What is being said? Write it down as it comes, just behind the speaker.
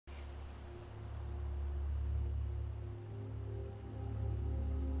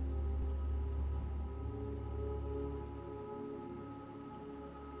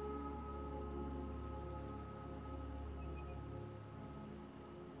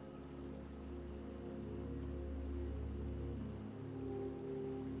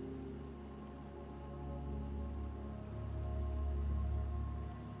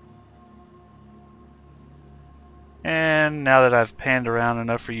And now that I've panned around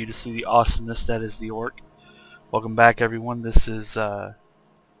enough for you to see the awesomeness that is the Orc, welcome back everyone. This is Avius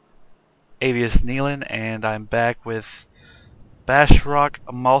Neelan, and I'm back with Bashrock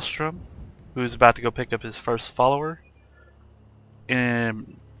Malmstrom, who's about to go pick up his first follower,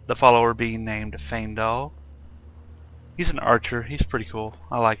 and the follower being named Faendal. He's an archer. He's pretty cool.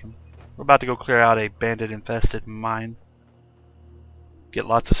 I like him. We're about to go clear out a bandit-infested mine, get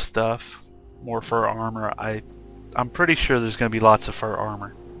lots of stuff, more fur armor. I'm pretty sure there's going to be lots of fur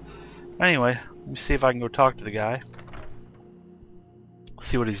armor. Anyway, let me see if I can go talk to the guy.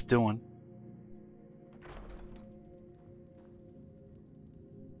 See what he's doing.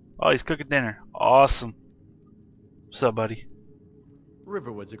 Oh, he's cooking dinner. Awesome. What's up, buddy?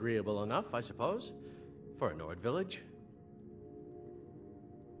 Riverwood's agreeable enough, I suppose, for a Nord village.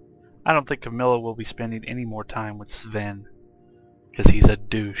 I don't think Camilla will be spending any more time with Sven, because he's a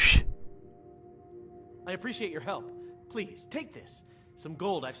douche. I appreciate your help. Please, take this. Some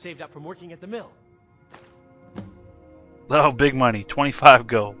gold I've saved up from working at the mill. Oh, big money. 25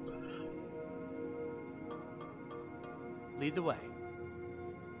 gold. Lead the way.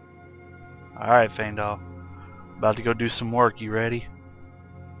 Alright, Faendal. About to go do some work. You ready?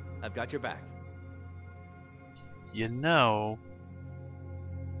 I've got your back. You know,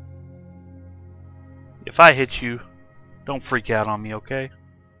 if I hit you, don't freak out on me, okay?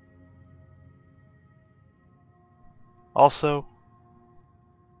 Also,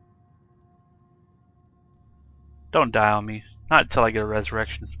 don't die on me. Not until I get a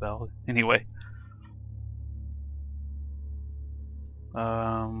resurrection spell. Anyway.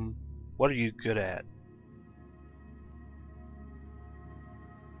 What are you good at?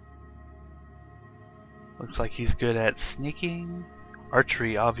 Looks like he's good at sneaking,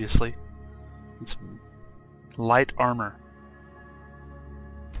 archery obviously, and some light armor.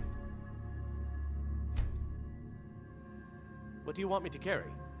 What do you want me to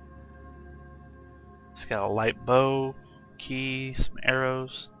carry? He's got a light bow, key, some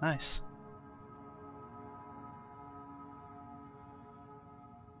arrows. Nice.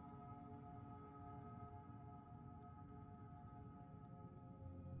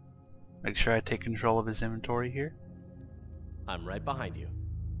 Make sure I take control of his inventory here. I'm right behind you.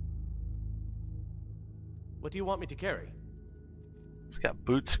 What do you want me to carry? He's got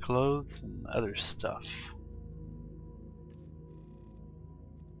boots, clothes, and other stuff.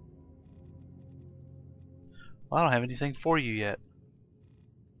 Well, I don't have anything for you yet.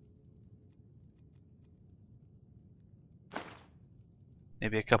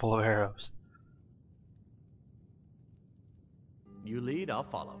 Maybe a couple of arrows. You lead, I'll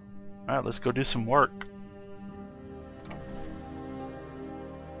follow. Alright, let's go do some work.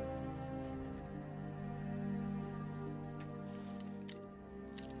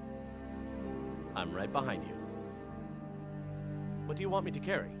 I'm right behind you. What do you want me to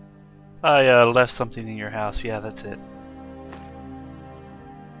carry? I left something in your house. Yeah, that's it.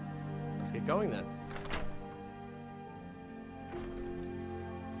 Let's get going then.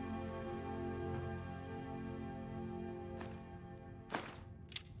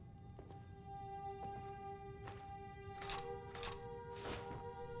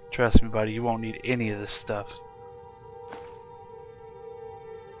 Trust me, buddy, you won't need any of this stuff.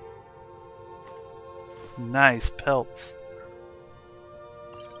 Nice pelts.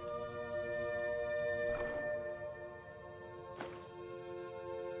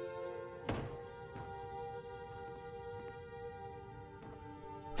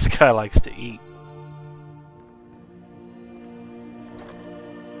 This guy likes to eat.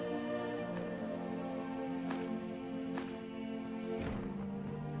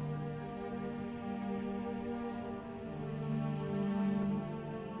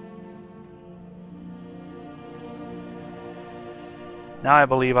 Now I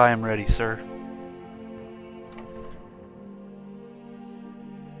believe I am ready, sir.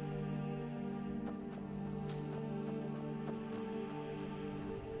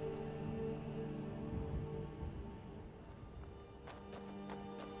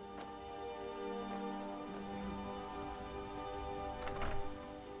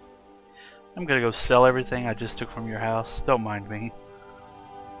 I'm gonna go sell everything I just took from your house. Don't mind me.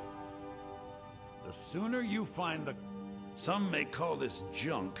 The sooner you find the... Some may call this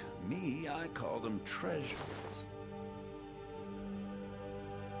junk. Me, I call them treasures.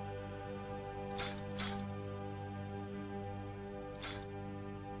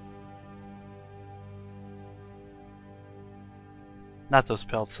 Not those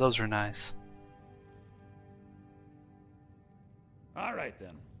pelts. Those are nice. All right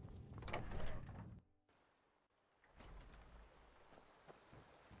then.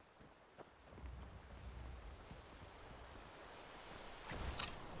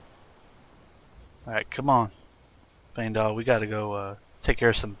 Alright, come on. Faendal, we gotta go take care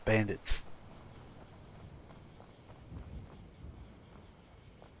of some bandits.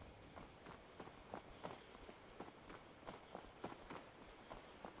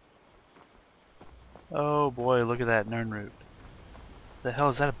 Oh boy, look at that Nernroot. What the hell,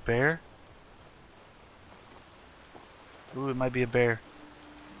 is that a bear? Ooh, it might be a bear.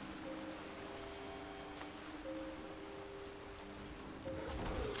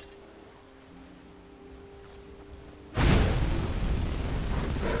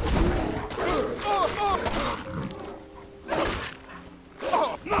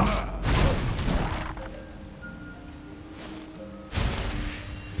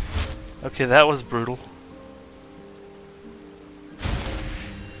 Okay, that was brutal.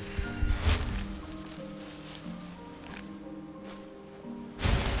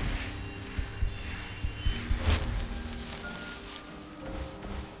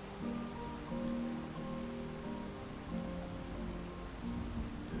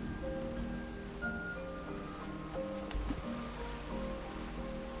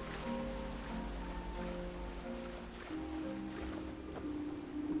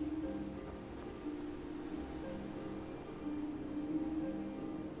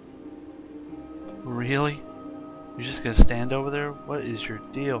 Really? You're just gonna stand over there? What is your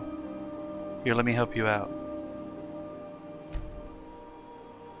deal? Here, let me help you out.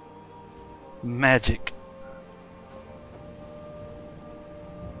 Magic.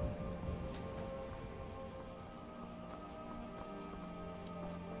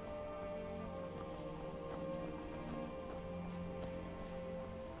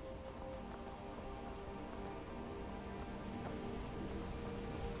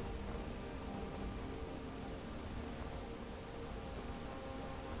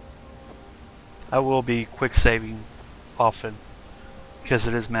 I will be quick saving often because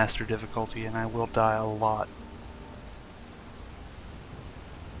it is master difficulty and I will die a lot.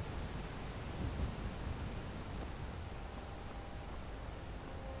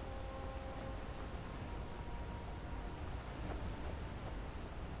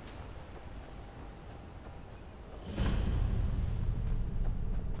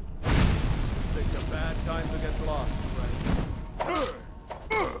 Picked a bad time to get lost, right?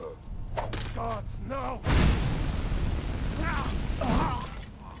 Gods, no!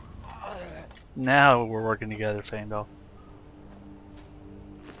 Now we're working together, Faendal.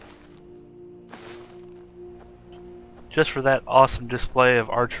 Just for that awesome display of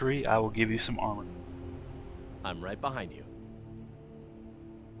archery, I will give you some armor. I'm right behind you.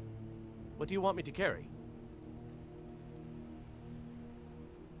 What do you want me to carry?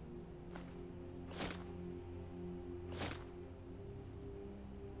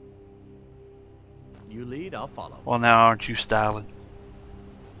 You lead, I'll follow. Well, now aren't you styling?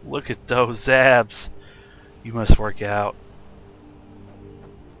 Look at those abs. You must work out.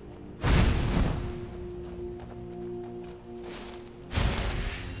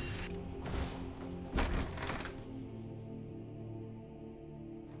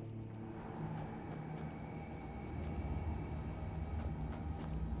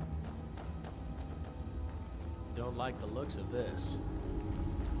 Don't like the looks of this.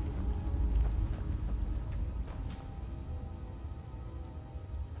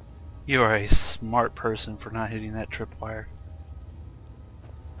 You are a smart person for not hitting that tripwire. Are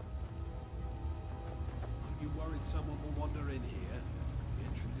you worried someone will wander in here? The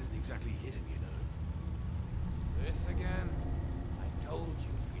entrance isn't exactly hidden, you know. This again? I told you,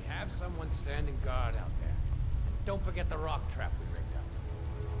 we have someone standing guard out there. And don't forget the rock trap we rigged up.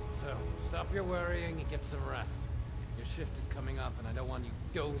 So, stop your worrying and get some rest. Your shift is coming up and I don't want you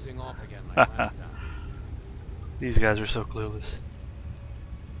dozing off again like last time. These guys are so clueless.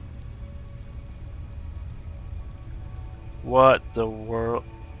 What the world?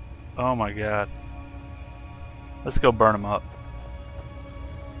 Oh my god. Let's go burn them up.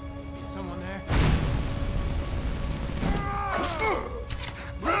 Is someone there?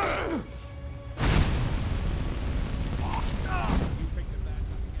 You picked a bad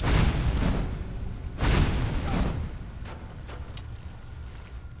time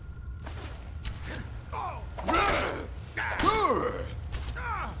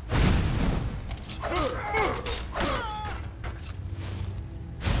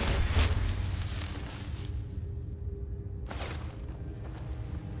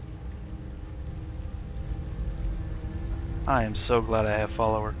I am so glad I have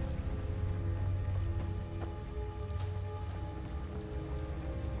follower.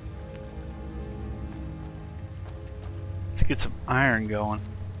 Let's get some iron going.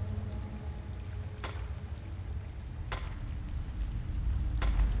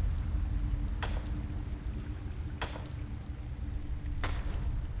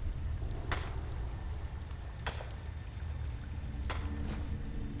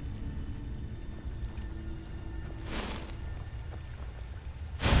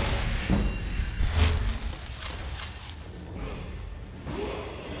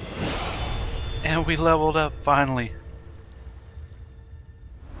 We leveled up finally.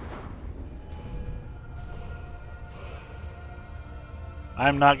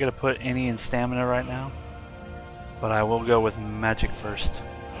 I'm not going to put any in stamina right now, but I will go with magic first.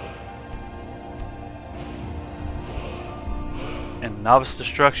 And novice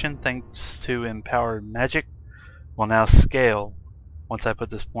destruction, thanks to empowered magic, will now scale once I put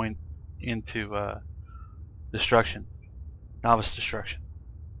this point into destruction. Novice destruction.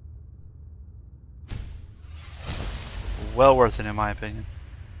 Well worth it in my opinion.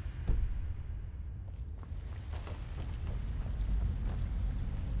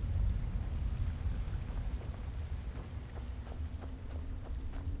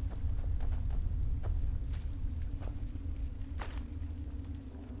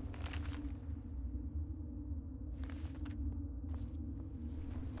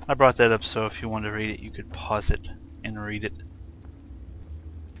 I brought that up so if you wanted to read it, you could pause it and read it.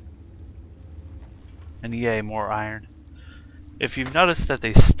 And yay, more iron. If you've noticed that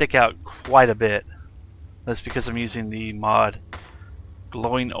they stick out quite a bit, that's because I'm using the mod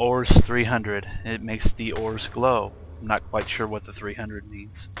Glowing Ores 300. It makes the ores glow. I'm not quite sure what the 300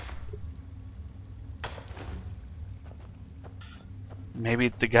 means. Maybe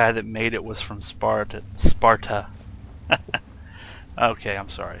the guy that made it was from Sparta. Okay, I'm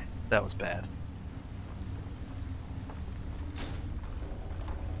sorry. That was bad.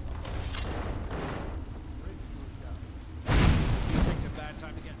 You picked a bad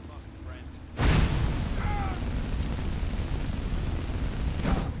time to get lost, friend.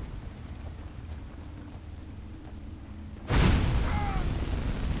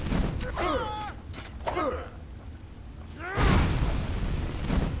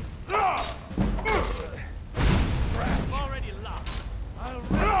 Already lost.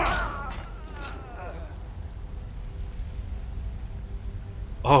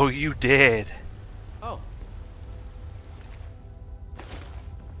 Oh, you did. Oh,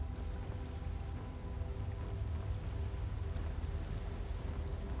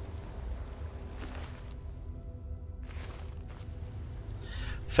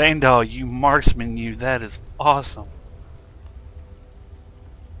 Faendal, you marksman, you. That is awesome.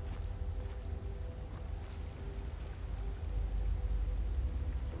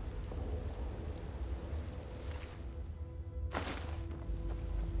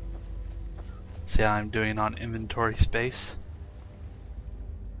 See how I'm doing on inventory space?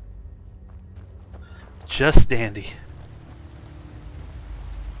 Just dandy.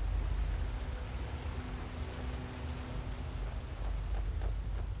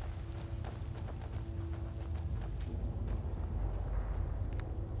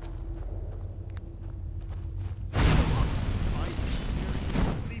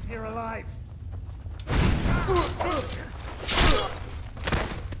 Leave here alive.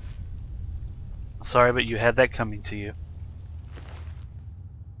 Sorry, but you had that coming to you.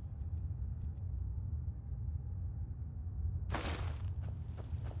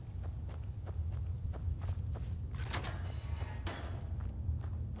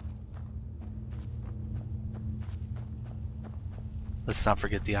 Let's not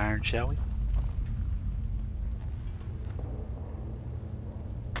forget the iron, shall we?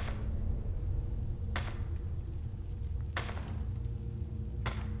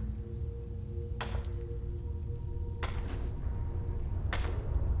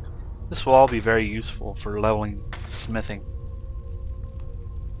 This will all be very useful for leveling smithing.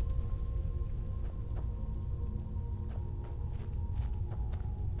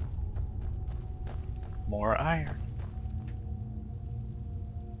 More iron.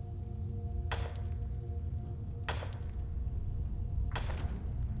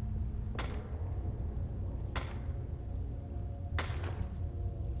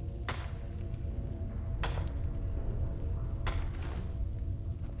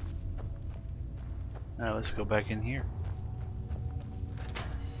 Now let's go back in here.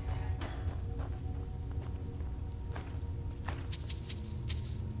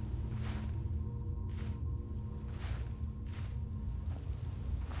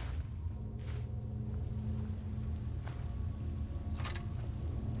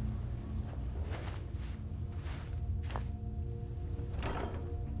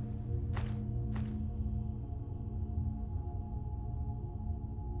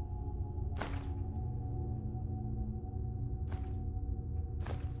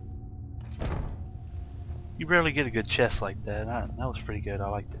 You rarely get a good chest like that. That was pretty good. I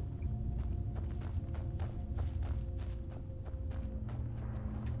liked it.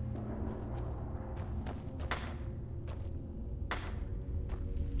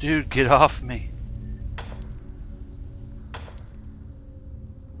 Dude, get off me.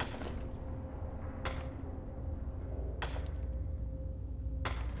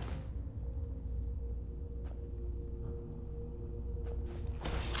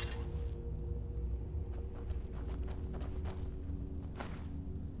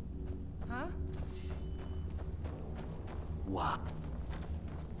 are.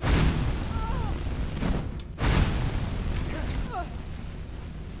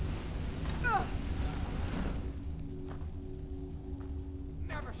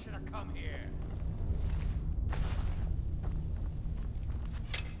 Never should have come here.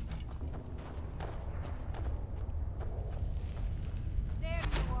 There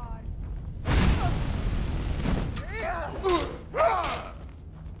you are.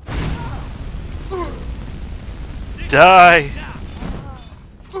 Die!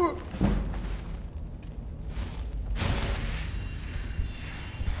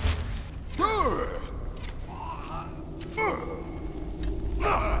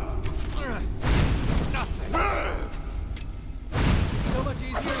 So much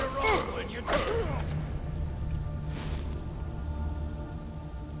easier to roll when you're...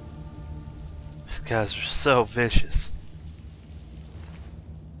 These guys are so vicious.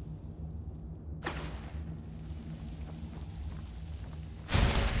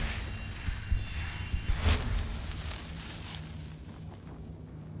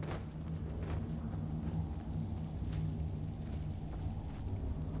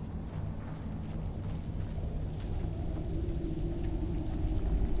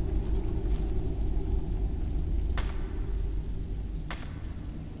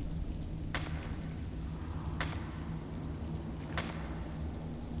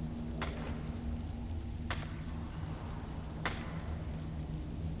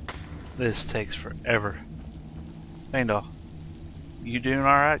 This takes forever. Faendal, you doing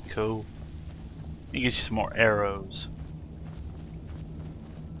alright? Cool. Let me get you some more arrows.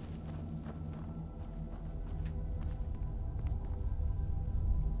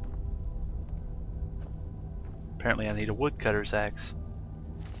 Apparently I need a woodcutter's axe.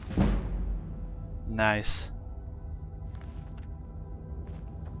 Nice.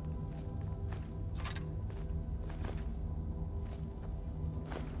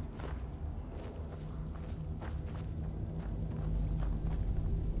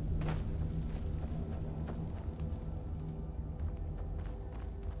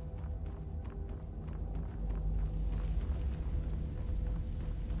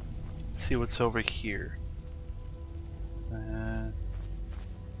 See what's over here.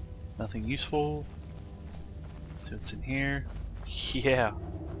 Nothing useful. See what's in here. Yeah.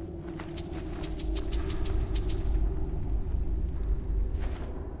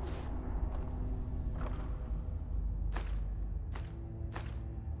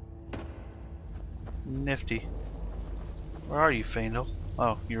 Nifty. Where are you, Faendal?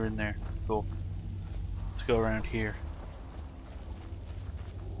 Oh, you're in there. Cool. Let's go around here.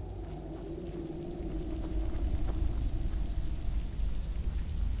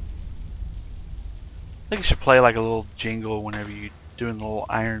 I think you should play like a little jingle whenever you're doing the little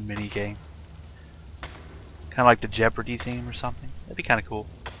iron mini game. Kind of like the Jeopardy theme or something. That'd be kind of cool.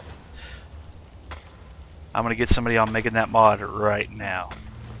 I'm gonna get somebody on making that mod right now.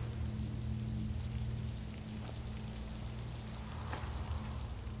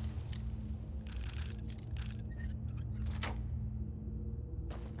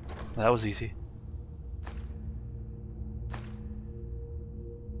 That was easy.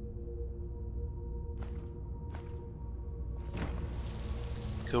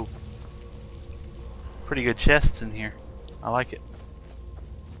 Cool. Pretty good chests in here. I like it.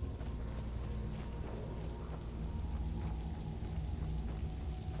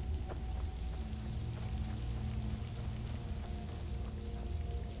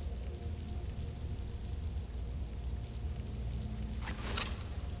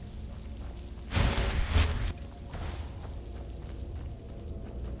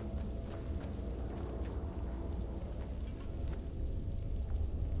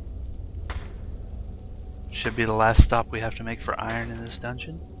 Should be the last stop we have to make for iron in this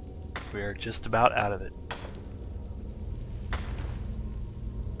dungeon. We are just about out of it.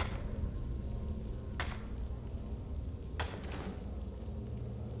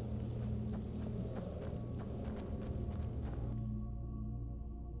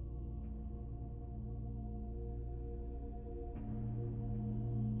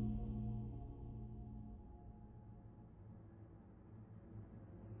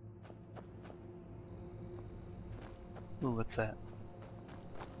 Ooh, what's that?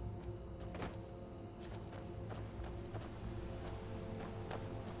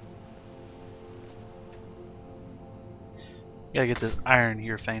 You gotta get this iron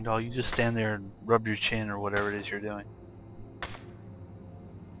here, Faendal. You just stand there and rub your chin or whatever it is you're doing.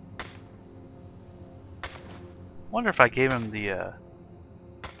 Wonder if I gave him the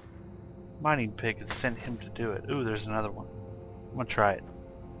mining pick and sent him to do it. Ooh, there's another one. I'm gonna try it.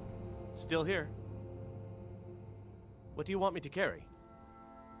 Still here. What do you want me to carry?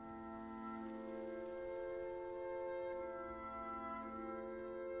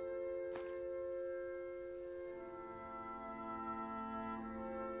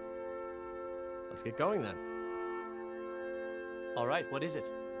 Let's get going then. All right, what is it?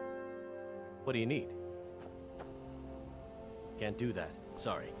 What do you need? Can't do that.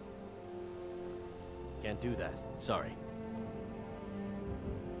 Sorry. Can't do that. Sorry.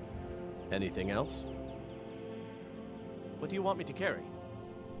 Anything else? What do you want me to carry?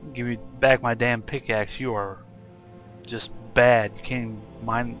 Give me back my damn pickaxe. You are just bad. You can't even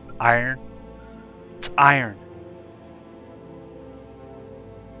mine iron. It's iron.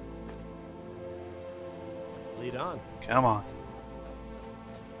 Lead on. Come on.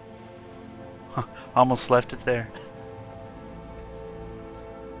 Almost left it there.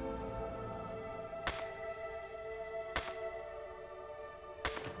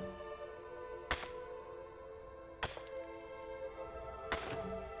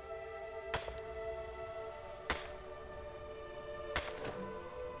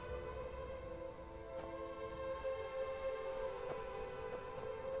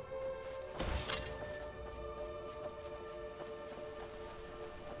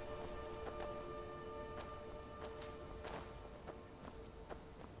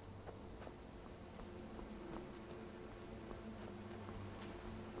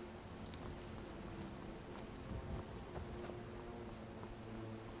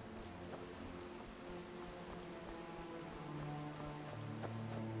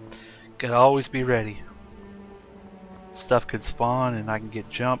 Gotta always be ready. Stuff could spawn and I can get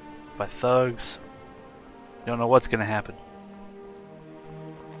jumped by thugs. Don't know what's gonna happen.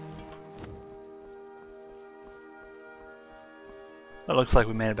 It looks like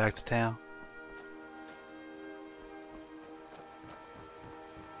we made it back to town.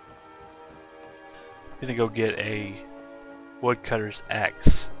 Gonna go get a woodcutter's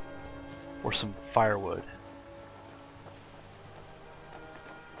axe or some firewood.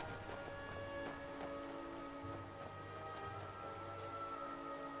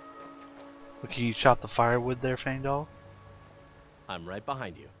 Can you chop the firewood there, Fangdal? I'm right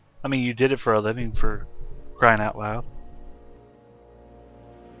behind you. I mean, you did it for a living, for crying out loud.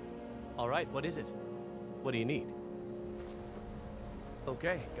 All right, what is it? What do you need?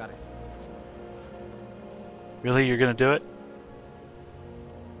 Okay, got it. Really, you're gonna do it?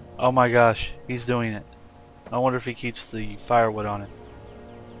 Oh my gosh, he's doing it. I wonder if he keeps the firewood on it.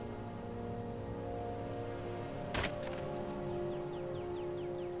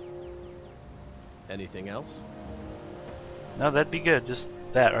 Anything else? No, that'd be good. Just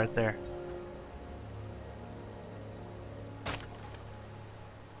that right there.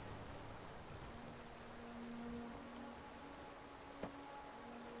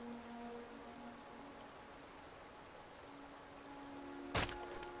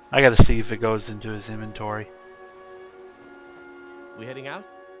 I gotta see if it goes into his inventory. We heading out?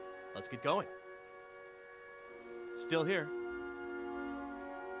 Let's get going. Still here.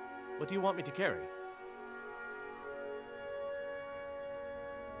 What do you want me to carry?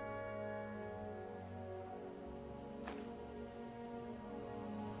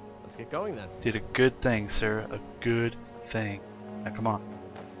 Let's get going then. Did a good thing, sir. A good thing. Now come on.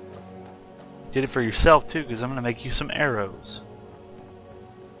 Did it for yourself too, because I'm gonna make you some arrows.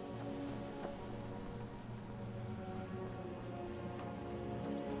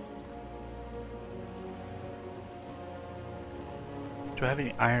 Do I have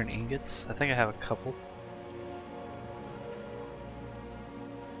any iron ingots? I think I have a couple.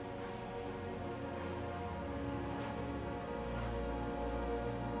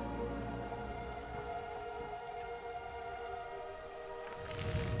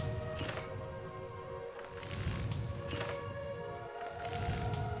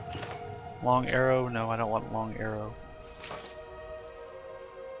 Long arrow? No, I don't want long arrow.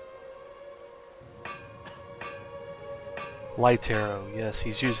 Light arrow. Yes,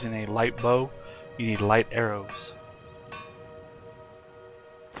 he's using a light bow. You need light arrows.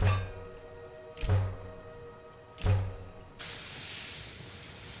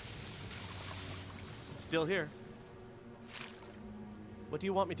 Still here. What do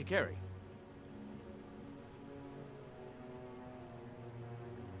you want me to carry?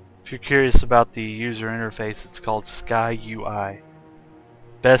 If you're curious about the user interface, it's called Sky UI.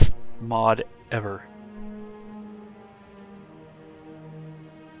 Best mod ever.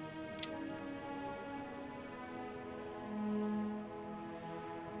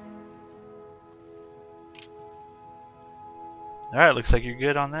 Alright, looks like you're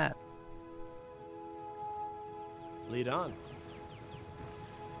good on that. Lead on.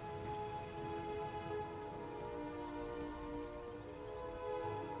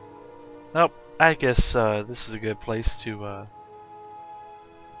 Well, I guess this is a good place to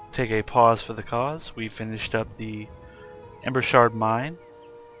take a pause for the cause. We finished up the Ember Shard mine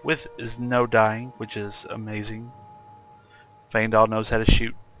with no dying, which is amazing. Faendal knows how to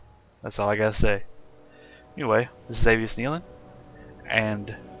shoot. That's all I gotta say. Anyway, this is Avius Nealon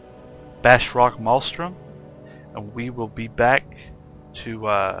and Bashrock Maelstrom, and we will be back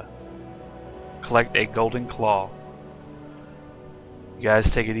to collect a golden claw. You guys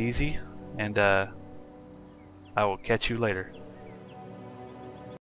take it easy, and I will catch you later.